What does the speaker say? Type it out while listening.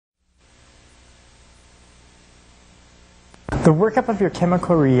The workup of your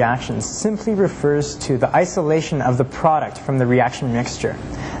chemical reactions simply refers to the isolation of the product from the reaction mixture.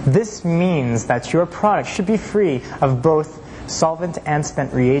 This means that your product should be free of both solvent and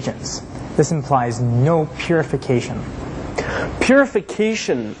spent reagents. This implies no purification.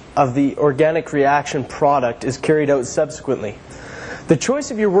 Purification of the organic reaction product is carried out subsequently. The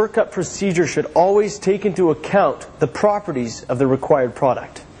choice of your workup procedure should always take into account the properties of the required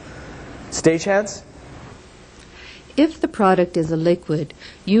product. Stagehand? If the product is a liquid,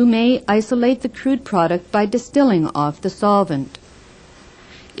 you may isolate the crude product by distilling off the solvent.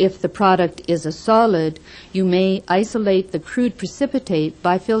 If the product is a solid, you may isolate the crude precipitate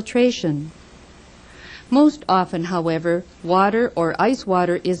by filtration. Most often, however, water or ice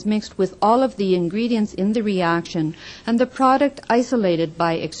water is mixed with all of the ingredients in the reaction and the product isolated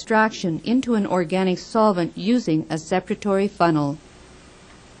by extraction into an organic solvent using a separatory funnel.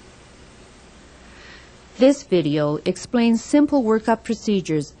 This video explains simple workup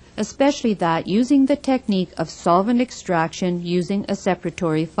procedures, especially that using the technique of solvent extraction using a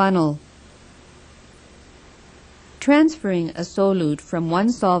separatory funnel. Transferring a solute from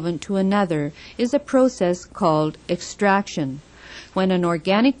one solvent to another is a process called extraction. When an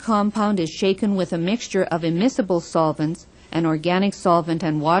organic compound is shaken with a mixture of immiscible solvents, an organic solvent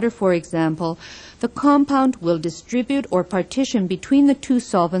and water for example, the compound will distribute or partition between the two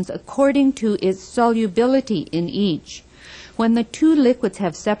solvents according to its solubility in each. When the two liquids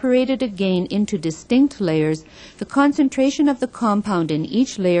have separated again into distinct layers, the concentration of the compound in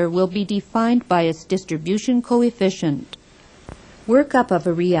each layer will be defined by its distribution coefficient. Workup of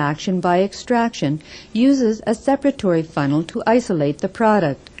a reaction by extraction uses a separatory funnel to isolate the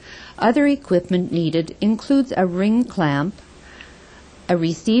product. Other equipment needed includes a ring clamp, a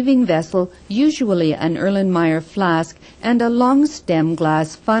receiving vessel, usually an Erlenmeyer flask, and a long stem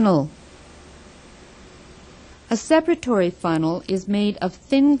glass funnel. A separatory funnel is made of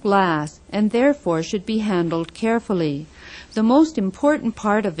thin glass and therefore should be handled carefully. The most important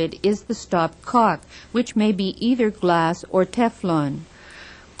part of it is the stop cock, which may be either glass or Teflon.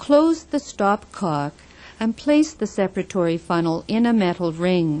 Close the stop cock and place the separatory funnel in a metal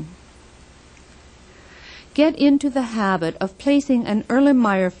ring. Get into the habit of placing an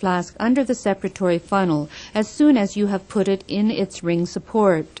Erlenmeyer flask under the separatory funnel as soon as you have put it in its ring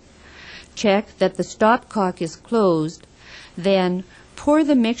support. Check that the stop cock is closed, then pour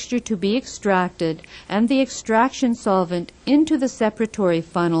the mixture to be extracted and the extraction solvent into the separatory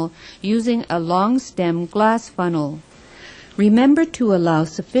funnel using a long stem glass funnel. Remember to allow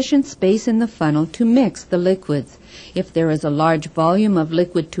sufficient space in the funnel to mix the liquids. If there is a large volume of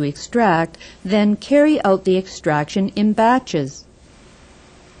liquid to extract, then carry out the extraction in batches.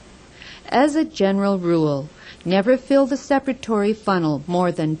 As a general rule, never fill the separatory funnel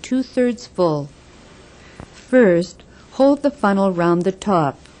more than 2/3 full. First, hold the funnel round the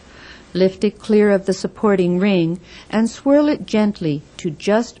top. Lift it clear of the supporting ring and swirl it gently to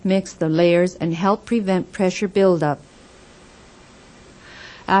just mix the layers and help prevent pressure buildup.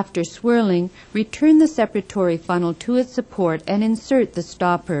 After swirling, return the separatory funnel to its support and insert the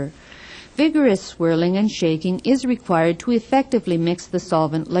stopper. Vigorous swirling and shaking is required to effectively mix the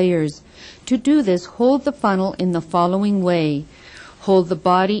solvent layers. To do this, hold the funnel in the following way. Hold the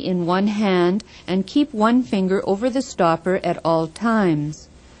body in one hand and keep one finger over the stopper at all times.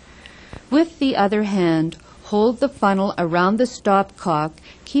 With the other hand, hold the funnel around the stopcock,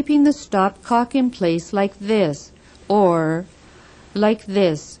 keeping the stopcock in place like this, or like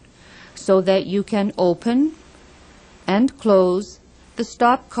this, so that you can open and close the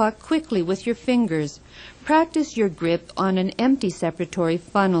stopcock quickly with your fingers. Practice your grip on an empty separatory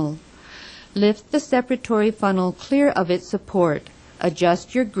funnel. Lift the separatory funnel clear of its support.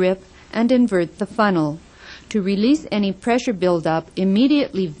 Adjust your grip and invert the funnel. To release any pressure buildup,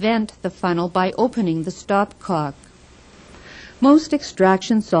 immediately vent the funnel by opening the stopcock. Most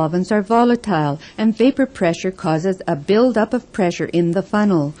extraction solvents are volatile, and vapor pressure causes a buildup of pressure in the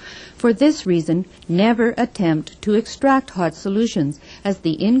funnel. For this reason, never attempt to extract hot solutions, as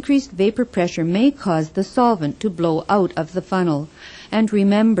the increased vapor pressure may cause the solvent to blow out of the funnel. And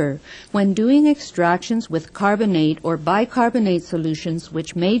remember, when doing extractions with carbonate or bicarbonate solutions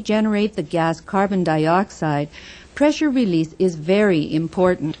which may generate the gas carbon dioxide, pressure release is very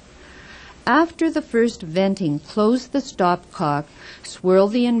important. After the first venting, close the stopcock, swirl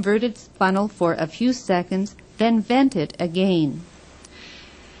the inverted funnel for a few seconds, then vent it again.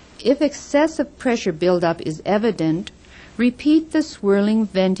 If excessive pressure buildup is evident, repeat the swirling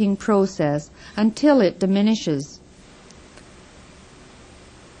venting process until it diminishes.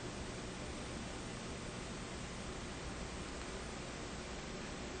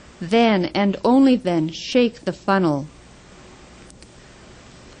 Then, and only then, shake the funnel.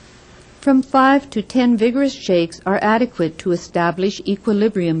 From 5 to 10 vigorous shakes are adequate to establish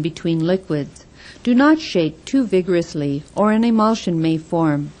equilibrium between liquids. Do not shake too vigorously, or an emulsion may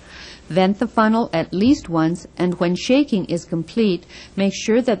form. Vent the funnel at least once, and when shaking is complete, make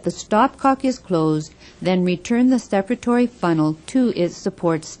sure that the stopcock is closed, then return the separatory funnel to its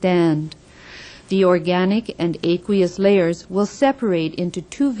support stand. The organic and aqueous layers will separate into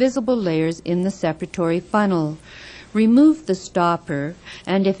two visible layers in the separatory funnel. Remove the stopper,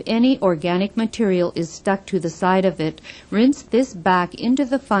 and if any organic material is stuck to the side of it, rinse this back into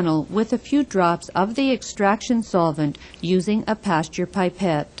the funnel with a few drops of the extraction solvent using a pasture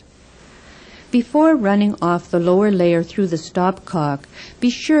pipette. Before running off the lower layer through the stopcock, be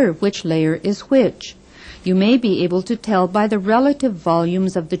sure which layer is which. You may be able to tell by the relative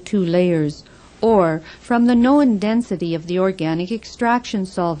volumes of the two layers, or from the known density of the organic extraction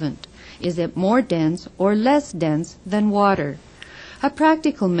solvent. Is it more dense or less dense than water? A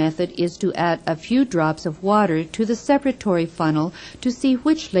practical method is to add a few drops of water to the separatory funnel to see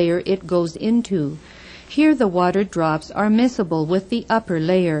which layer it goes into. Here the water drops are miscible with the upper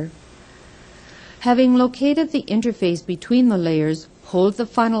layer. Having located the interface between the layers, hold the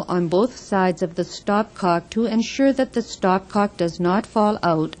funnel on both sides of the stopcock to ensure that the stopcock does not fall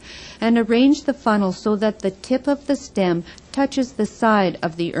out, and arrange the funnel so that the tip of the stem touches the side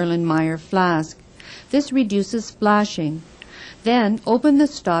of the Erlenmeyer flask. This reduces splashing. Then open the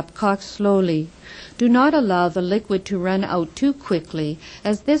stopcock slowly. Do not allow the liquid to run out too quickly,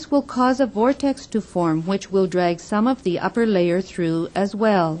 as this will cause a vortex to form which will drag some of the upper layer through as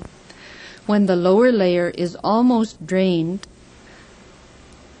well. When the lower layer is almost drained,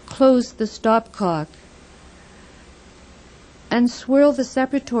 close the stopcock and swirl the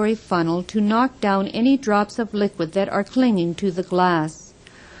separatory funnel to knock down any drops of liquid that are clinging to the glass.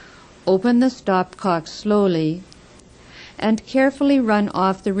 Open the stopcock slowly and carefully run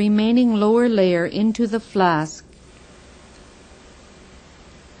off the remaining lower layer into the flask.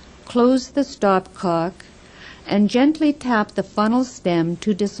 Close the stopcock and gently tap the funnel stem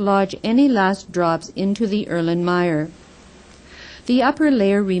to dislodge any last drops into the Erlenmeyer. The upper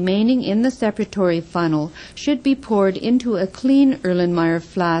layer remaining in the separatory funnel should be poured into a clean Erlenmeyer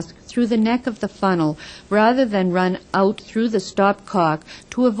flask through the neck of the funnel rather than run out through the stopcock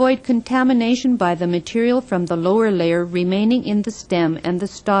to avoid contamination by the material from the lower layer remaining in the stem and the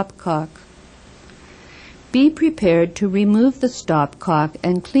stopcock. Be prepared to remove the stopcock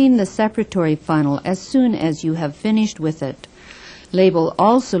and clean the separatory funnel as soon as you have finished with it. Label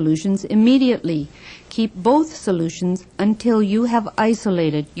all solutions immediately. Keep both solutions until you have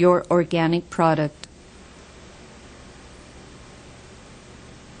isolated your organic product.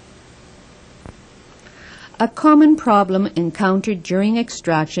 A common problem encountered during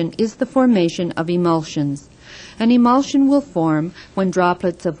extraction is the formation of emulsions. An emulsion will form when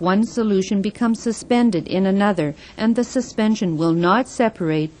droplets of one solution become suspended in another, and the suspension will not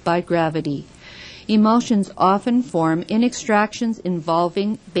separate by gravity. Emulsions often form in extractions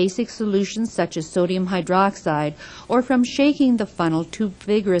involving basic solutions such as sodium hydroxide, or from shaking the funnel too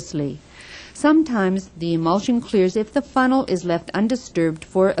vigorously. Sometimes the emulsion clears if the funnel is left undisturbed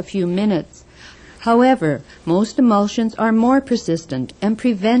for a few minutes. However, most emulsions are more persistent, and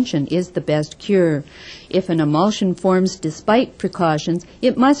prevention is the best cure. If an emulsion forms despite precautions,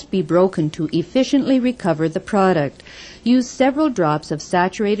 it must be broken to efficiently recover the product. Use several drops of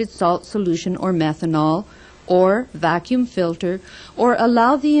saturated salt solution or methanol, or vacuum filter, or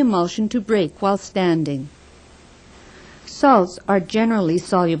allow the emulsion to break while standing. Salts are generally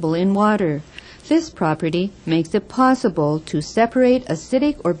soluble in water. This property makes it possible to separate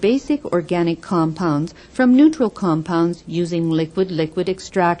acidic or basic organic compounds from neutral compounds using liquid-liquid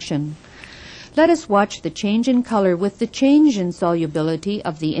extraction. Let us watch the change in color with the change in solubility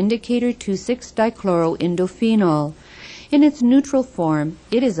of the indicator 2,6-dichloroindophenol. In its neutral form,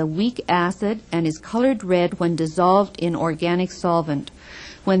 it is a weak acid and is colored red when dissolved in organic solvent.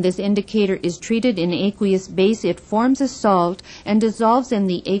 When this indicator is treated in aqueous base, it forms a salt and dissolves in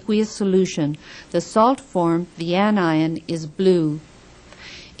the aqueous solution. The salt form, the anion, is blue.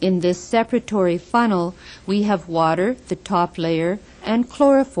 In this separatory funnel, we have water, the top layer, and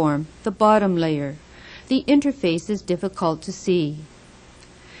chloroform, the bottom layer. The interface is difficult to see.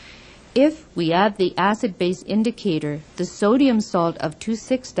 If we add the acid-base indicator, the sodium salt of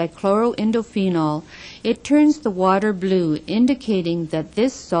 2,6-dichloroindophenol, it turns the water blue, indicating that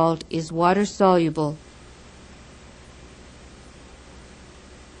this salt is water-soluble.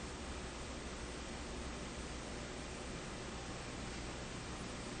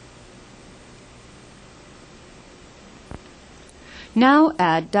 Now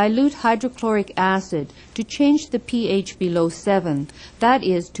add dilute hydrochloric acid to change the pH below 7, that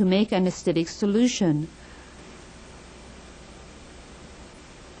is, to make an acidic solution.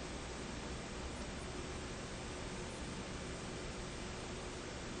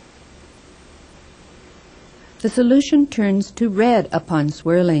 The solution turns to red upon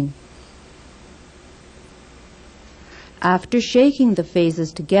swirling. After shaking the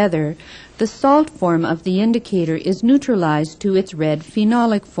phases together, the salt form of the indicator is neutralized to its red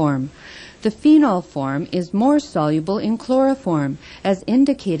phenolic form. The phenol form is more soluble in chloroform, as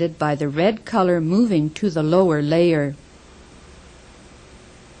indicated by the red color moving to the lower layer.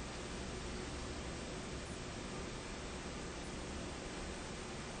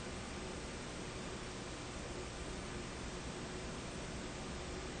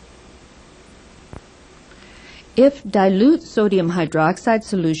 If dilute sodium hydroxide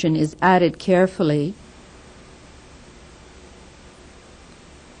solution is added carefully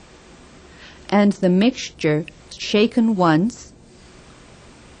and the mixture shaken once,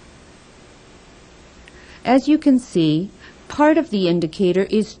 as you can see, part of the indicator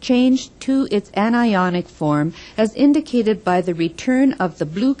is changed to its anionic form as indicated by the return of the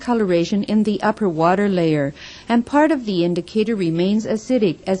blue coloration in the upper water layer, and part of the indicator remains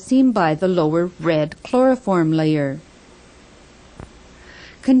acidic as seen by the lower red chloroform layer.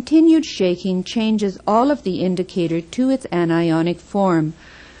 Continued shaking changes all of the indicator to its anionic form,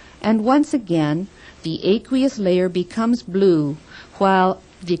 and once again the aqueous layer becomes blue while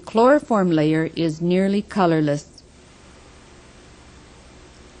the chloroform layer is nearly colorless.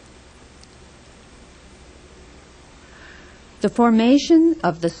 The formation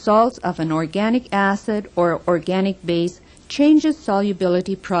of the salts of an organic acid or organic base changes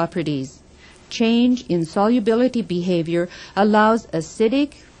solubility properties. Change in solubility behavior allows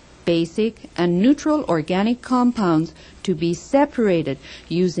acidic, basic, and neutral organic compounds to be separated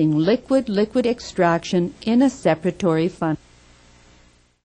using liquid-liquid extraction in a separatory funnel.